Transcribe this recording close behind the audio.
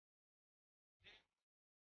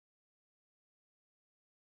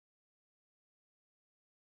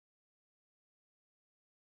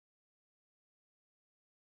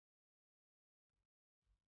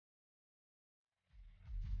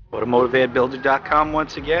AutomotiveAdBuilder.com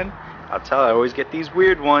once again. I'll tell you, I always get these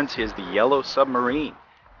weird ones. Here's the yellow submarine.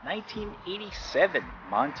 1987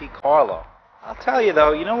 Monte Carlo. I'll tell you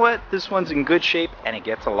though, you know what? This one's in good shape and it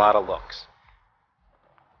gets a lot of looks.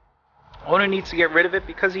 Owner needs to get rid of it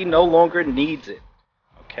because he no longer needs it.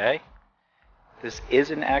 Okay? This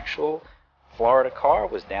is an actual Florida car.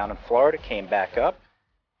 Was down in Florida, came back up.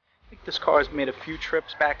 I think this car has made a few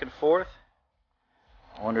trips back and forth.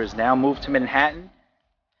 Owner has now moved to Manhattan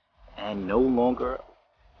and no longer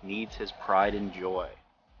needs his pride and joy.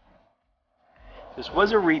 This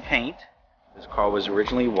was a repaint. This car was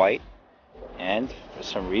originally white, and for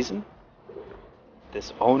some reason,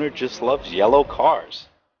 this owner just loves yellow cars.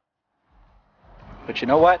 But you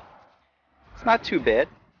know what? It's not too bad.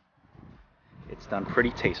 It's done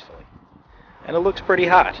pretty tastefully, and it looks pretty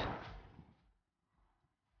hot.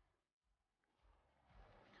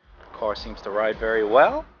 The car seems to ride very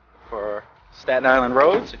well for Staten Island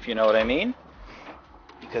roads, if you know what I mean.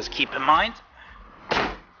 Because keep in mind, it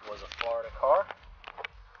was a Florida car.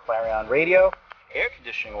 Clarion radio, air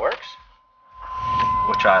conditioning works,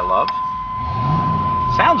 which I love.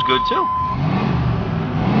 Sounds good too.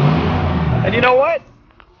 And you know what?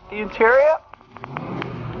 The interior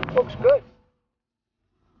looks good.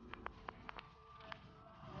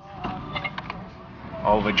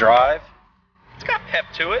 Overdrive. It's got pep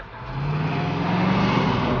to it.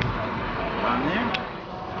 On there.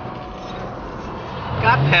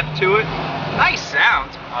 Got pep to it. Nice sound,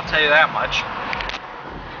 I'll tell you that much.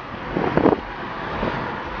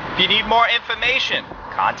 If you need more information,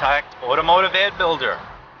 contact Automotive Ad Builder.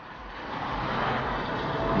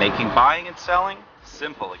 Making buying and selling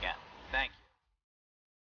simple again.